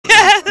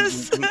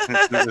Jesus!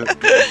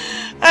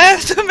 I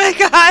have to make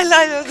a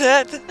highlight of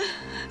that.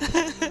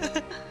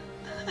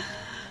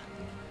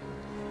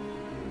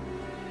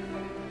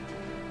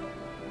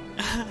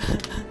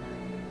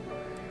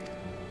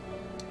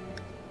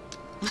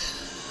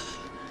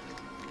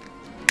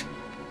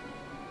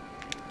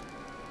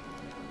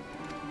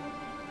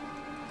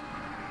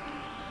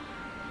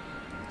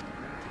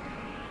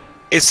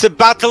 It's the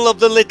battle of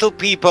the little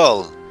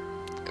people.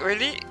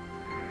 Really?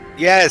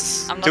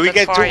 Yes. I'm not Do we that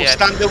get far to yet.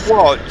 stand and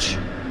watch?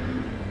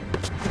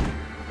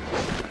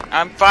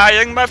 I'm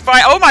firing my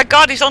fire. Oh my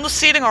god, he's on the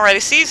ceiling already.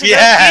 See, he's a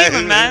Yeah.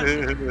 demon,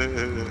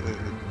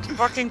 man.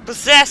 Fucking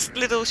possessed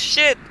little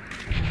shit.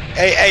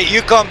 Hey,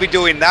 you can't be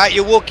doing that.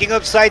 You're walking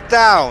upside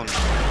down.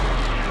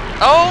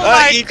 Oh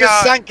my You god.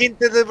 just sank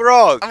into the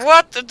rock.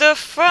 What the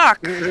fuck?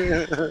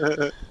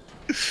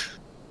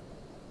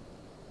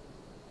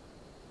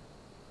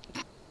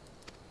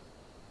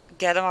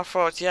 Get him, I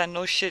thought. Yeah,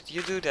 no shit,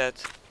 you do that.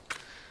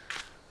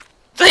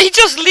 He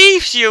just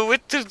leaves you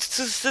with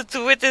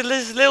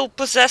his little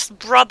possessed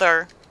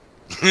brother.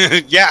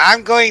 Yeah,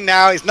 I'm going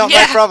now. It's not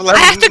Yeah, my problem. I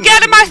have to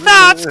get in my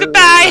thoughts.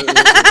 Goodbye.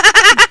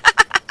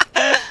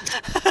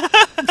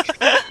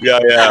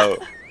 Yeah.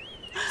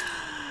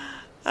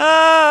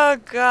 Oh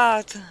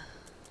god.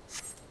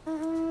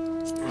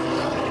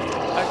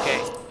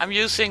 Okay, I'm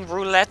using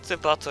roulette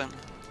button.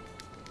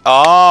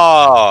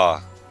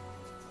 Oh.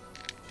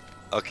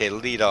 Okay,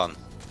 lead on.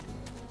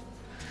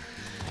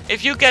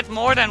 If you get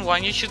more than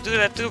one, you should do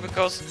that too,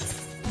 because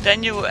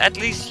then you at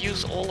least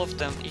use all of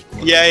them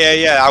equally.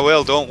 Yeah, I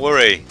will, don't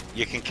worry.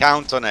 You can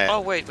count on it. Oh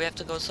wait, we have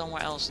to go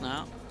somewhere else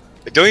now.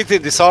 Don't you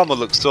think this armor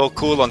looks so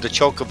cool on the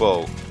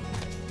Chocobo?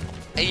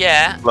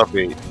 Yeah.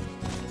 Fluffy.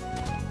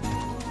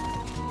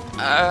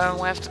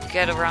 We have to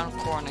get around the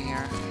corner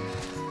here.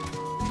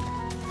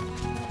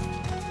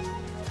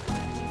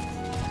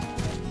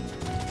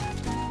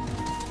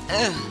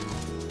 Ugh.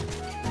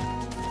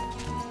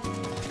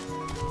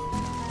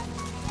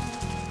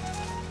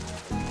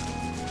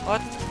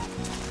 What?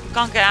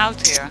 Can't get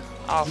out here.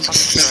 Oh, fucking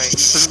sorry.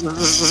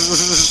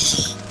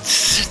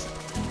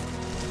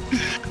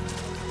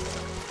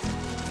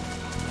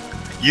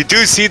 You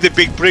do see the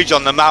big bridge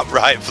on the map,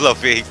 right,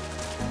 Fluffy?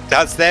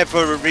 That's there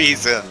for a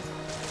reason.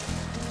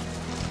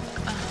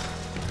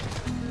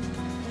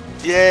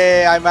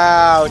 Yay, I'm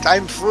out.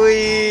 I'm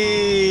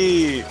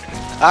free.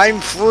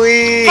 I'm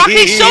free. Fuck,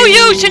 he's so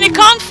huge and he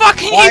can't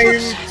fucking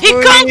even. He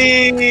can't.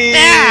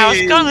 Yeah, I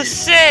was gonna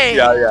say.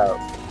 Yeah.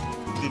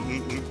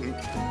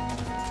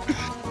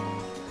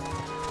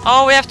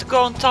 Oh, we have to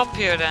go on top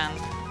here then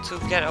to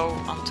get over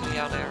onto the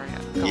other area.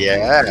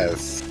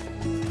 Yes.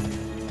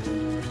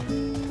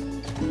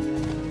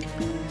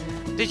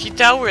 Did you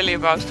tell Willy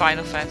about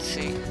Final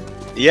Fantasy?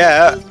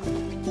 Yeah.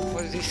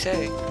 What did he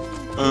say?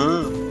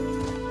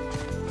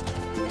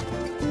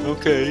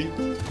 Okay.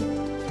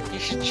 You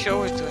should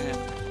show it to him.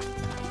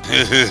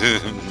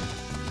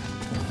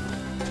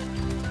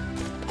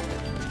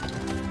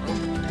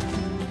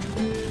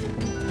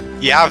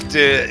 You have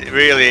to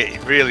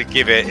really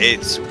give it.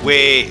 It's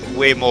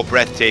way more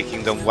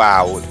breathtaking than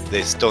WoW.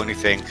 This, don't you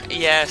think?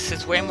 Yes,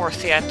 it's way more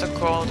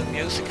theatrical. The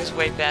music is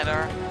way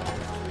better.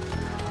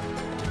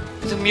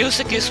 The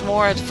music is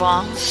more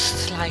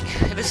advanced. Like,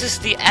 this is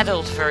the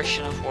adult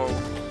version of WoW,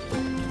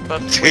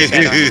 but way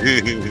better.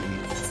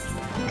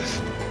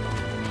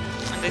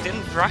 And they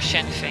didn't rush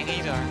anything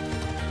either.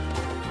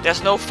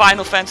 There's no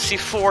Final Fantasy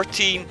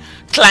XIV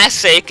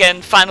Classic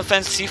and Final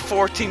Fantasy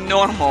XIV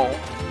Normal.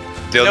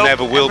 There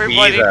never will be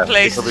either.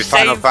 Plays It'll be the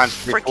Final same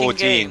Fantasy freaking 14.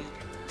 game.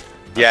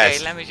 Yes.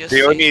 Okay, let me just The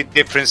see. only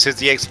difference is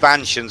the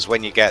expansions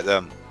when you get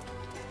them.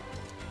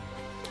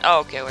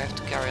 Oh, okay, we have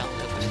to carry on a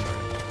little bit further.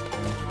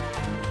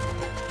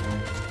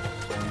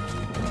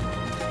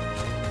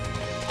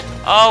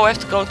 Oh, we have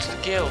to go to the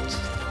guild.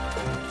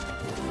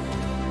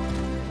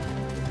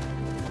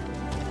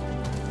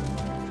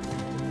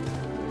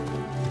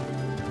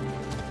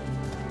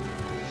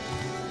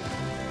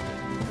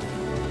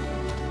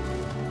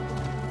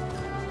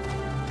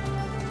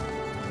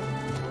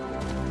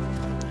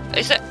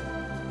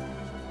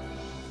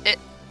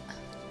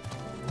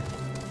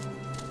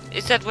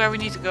 Is that where we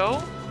need to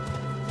go?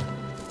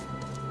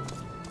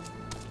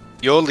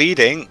 You're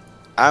leading.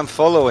 I'm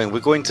following. We're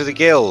going to the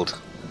guild.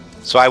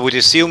 So I would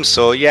assume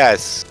so,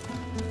 yes.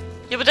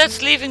 Yeah, but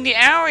that's leaving the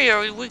area.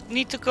 We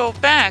need to go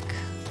back.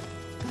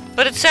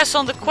 But it says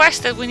on the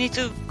quest that we need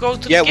to go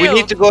to the guild. Yeah, we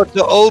need to go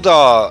to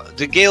Uldar.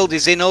 The guild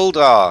is in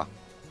Uldar.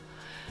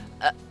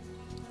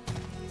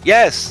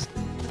 Yes.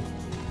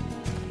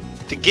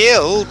 The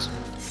guild.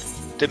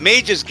 The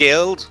Mages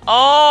Guild.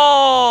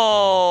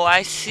 Oh,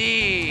 I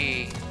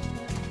see.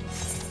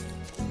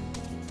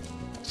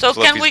 So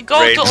Fluffy's can we go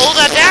brain. to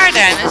Ulda there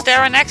then? Is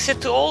there an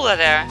exit to Ulda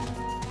there?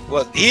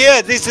 Well,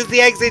 here, this is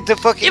the exit to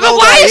fucking Yeah, but Uldar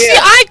why is here.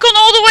 the icon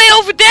all the way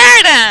over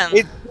there then?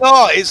 It's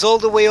not, it's all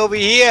the way over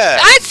here.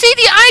 I see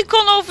the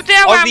icon over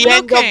there where On the I'm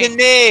end looking. of the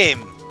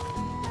name.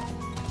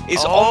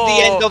 It's on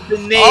the end of the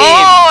name.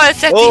 Oh,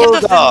 it's at the end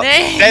of the Uldar.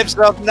 name. Steps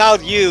up now,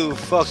 you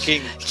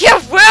fucking...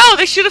 Yeah, well,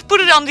 they should have put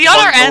it on the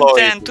other end Mongoloid.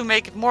 then to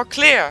make it more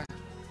clear.